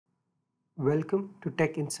Welcome to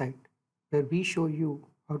Tech Insight, where we show you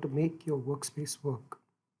how to make your workspace work.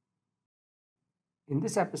 In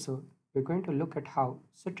this episode, we're going to look at how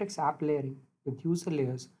Citrix app layering with user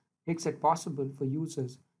layers makes it possible for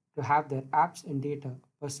users to have their apps and data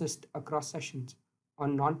persist across sessions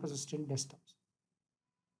on non-persistent desktops.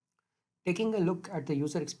 Taking a look at the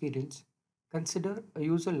user experience, consider a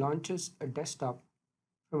user launches a desktop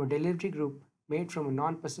from a delivery group made from a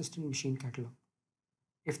non-persistent machine catalog.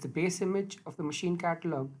 If the base image of the machine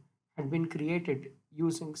catalog had been created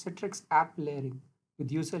using Citrix app layering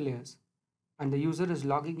with user layers, and the user is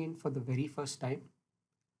logging in for the very first time,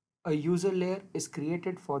 a user layer is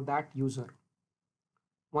created for that user.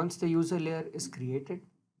 Once the user layer is created,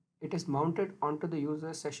 it is mounted onto the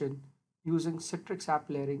user session using Citrix app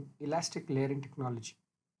layering elastic layering technology.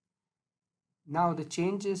 Now the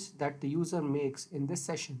changes that the user makes in this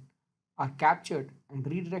session are captured and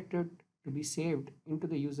redirected to be saved into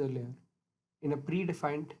the user layer in a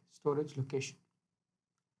predefined storage location.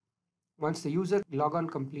 Once the user logon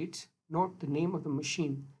completes, note the name of the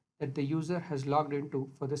machine that the user has logged into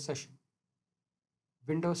for this session.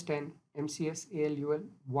 Windows 10 MCS ALUL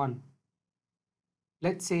 1.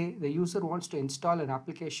 Let's say the user wants to install an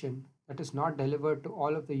application that is not delivered to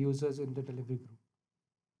all of the users in the delivery group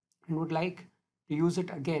and would like to use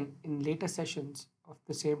it again in later sessions of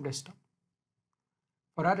the same desktop.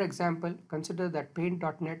 For our example, consider that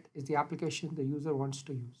paint.net is the application the user wants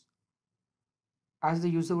to use. As the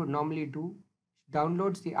user would normally do, she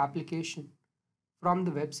downloads the application from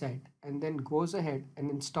the website and then goes ahead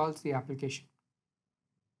and installs the application.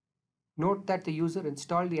 Note that the user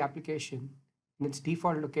installed the application in its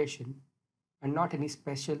default location and not any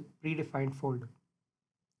special predefined folder.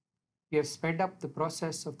 We have sped up the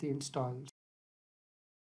process of the install.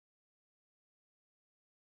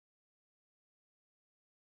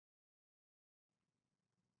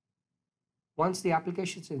 Once the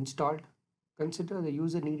application is installed, consider the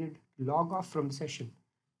user needed to log off from the session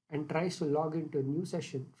and tries to log into a new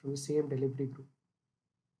session from the same delivery group.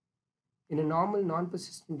 In a normal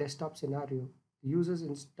non-persistent desktop scenario, the user's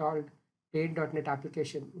installed paint.net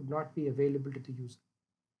application would not be available to the user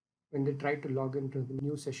when they try to log into the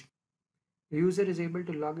new session. The user is able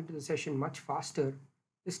to log into the session much faster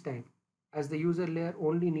this time, as the user layer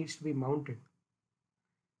only needs to be mounted.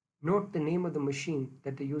 Note the name of the machine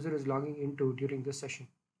that the user is logging into during this session.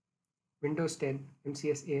 Windows 10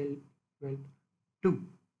 MCS AL 2,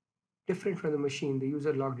 different from the machine the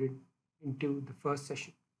user logged into the first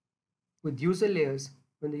session. With user layers,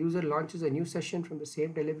 when the user launches a new session from the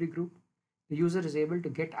same delivery group, the user is able to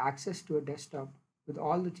get access to a desktop with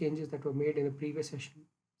all the changes that were made in the previous session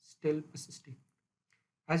still persisting.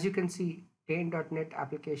 As you can see, paint.net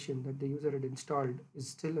application that the user had installed is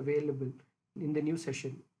still available in the new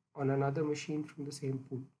session on another machine from the same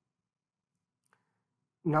pool.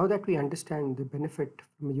 Now that we understand the benefit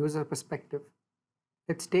from a user perspective,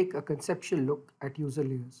 let's take a conceptual look at user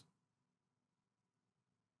layers.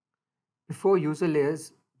 Before user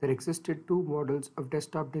layers, there existed two models of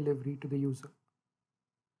desktop delivery to the user.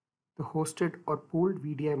 The hosted or pooled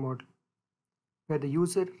VDI model, where the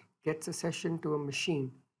user gets a session to a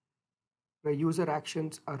machine where user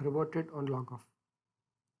actions are reverted on logoff.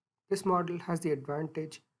 This model has the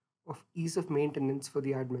advantage of ease of maintenance for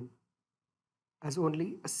the admin, as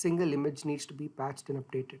only a single image needs to be patched and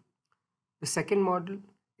updated. The second model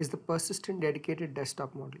is the persistent dedicated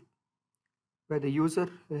desktop model, where the user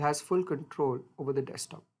has full control over the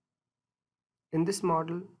desktop. In this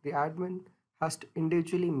model, the admin has to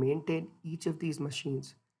individually maintain each of these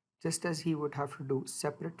machines just as he would have to do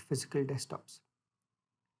separate physical desktops,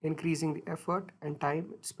 increasing the effort and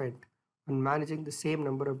time spent on managing the same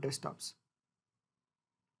number of desktops.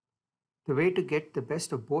 The way to get the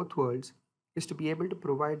best of both worlds is to be able to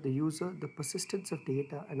provide the user the persistence of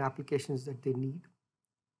data and applications that they need,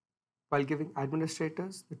 while giving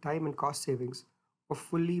administrators the time and cost savings of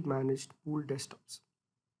fully managed pooled desktops.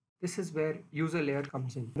 This is where user layer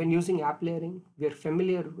comes in. When using app layering, we are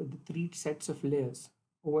familiar with the three sets of layers: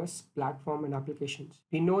 OS, platform, and applications.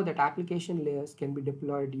 We know that application layers can be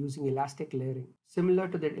deployed using elastic layering. Similar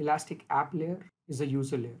to the elastic app layer is a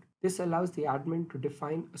user layer. This allows the admin to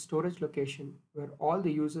define a storage location where all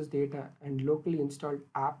the user's data and locally installed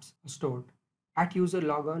apps are stored. At user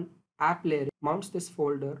logon, app layering mounts this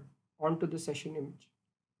folder onto the session image.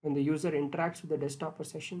 When the user interacts with the desktop or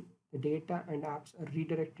session, the data and apps are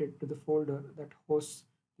redirected to the folder that hosts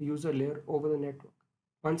the user layer over the network.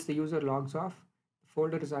 Once the user logs off, the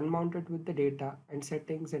folder is unmounted with the data and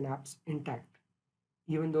settings and apps intact,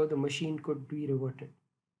 even though the machine could be reverted.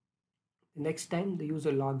 The next time the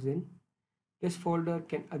user logs in, this folder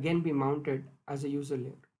can again be mounted as a user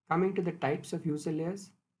layer. Coming to the types of user layers,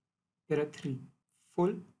 there are three.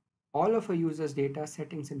 Full, all of a user's data,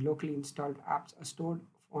 settings, and locally installed apps are stored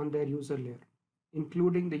on their user layer,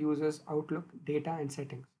 including the user's Outlook data and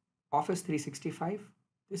settings. Office 365,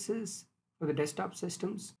 this is for the desktop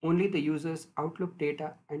systems, only the user's Outlook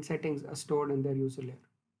data and settings are stored in their user layer.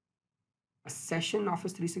 A session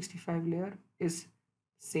Office 365 layer is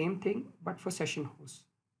same thing but for session hosts.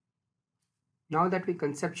 Now that we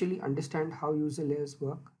conceptually understand how user layers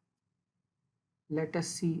work, let us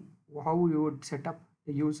see how you would set up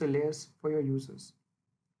the user layers for your users.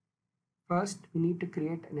 First, we need to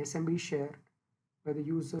create an SMB share where the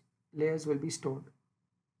user layers will be stored.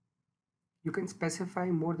 You can specify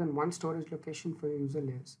more than one storage location for your user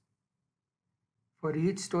layers. For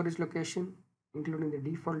each storage location, including the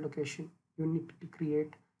default location, you need to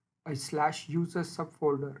create a /user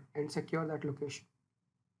subfolder and secure that location.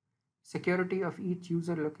 Security of each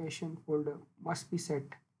user location folder must be set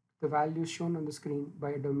to the values shown on the screen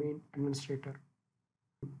by a domain administrator.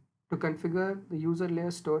 To configure the user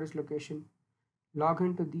layer storage location, log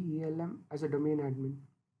into the ELM as a domain admin.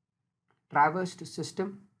 Traverse to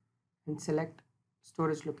System and select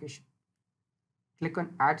Storage Location. Click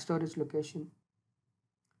on Add Storage Location.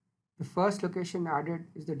 The first location added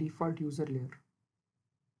is the default user layer.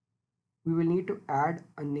 We will need to add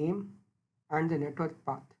a name and the network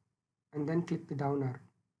path, and then click the down arrow.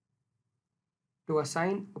 To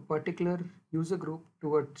assign a particular user group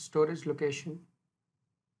to a storage location,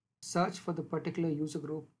 search for the particular user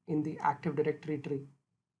group in the Active Directory tree.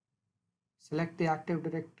 Select the Active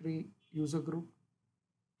Directory user group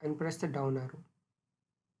and press the down arrow.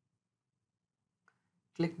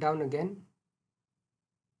 Click down again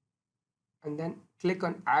and then click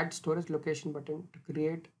on Add Storage Location button to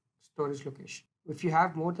create storage location. If you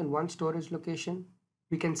have more than one storage location,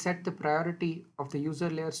 we can set the priority of the user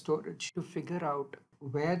layer storage to figure out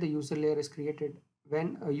where the user layer is created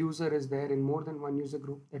when a user is there in more than one user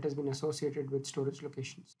group that has been associated with storage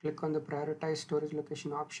locations. Click on the Prioritize Storage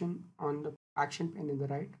Location option on the action pane in the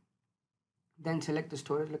right. Then select the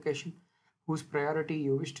storage location whose priority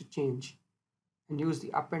you wish to change and use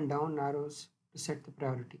the up and down arrows to set the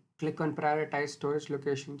priority. Click on Prioritize Storage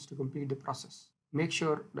Locations to complete the process. Make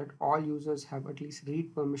sure that all users have at least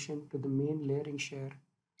read permission to the main layering share,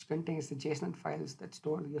 which contains the JSON files that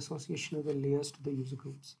store the association of the layers to the user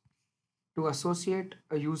groups. To associate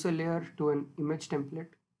a user layer to an image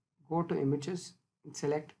template, go to Images and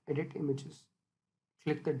select Edit Images.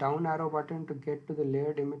 Click the down arrow button to get to the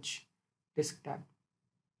Layered Image Disk tab.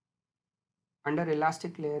 Under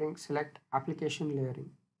Elastic Layering, select Application Layering.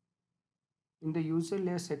 In the User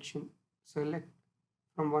Layer section, select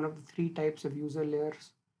from one of the three types of user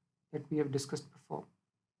layers that we have discussed before: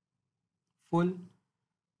 Full,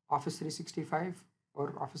 Office 365, or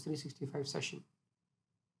Office 365 Session.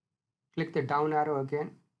 Click the down arrow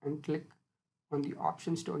again and click on the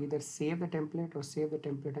options to either save the template or save the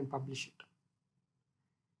template and publish it.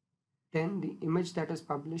 Then the image that is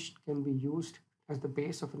published can be used as the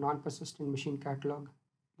base of a non-persistent machine catalog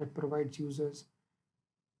that provides users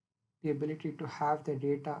the ability to have their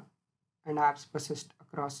data and apps persist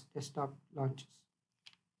across desktop launches.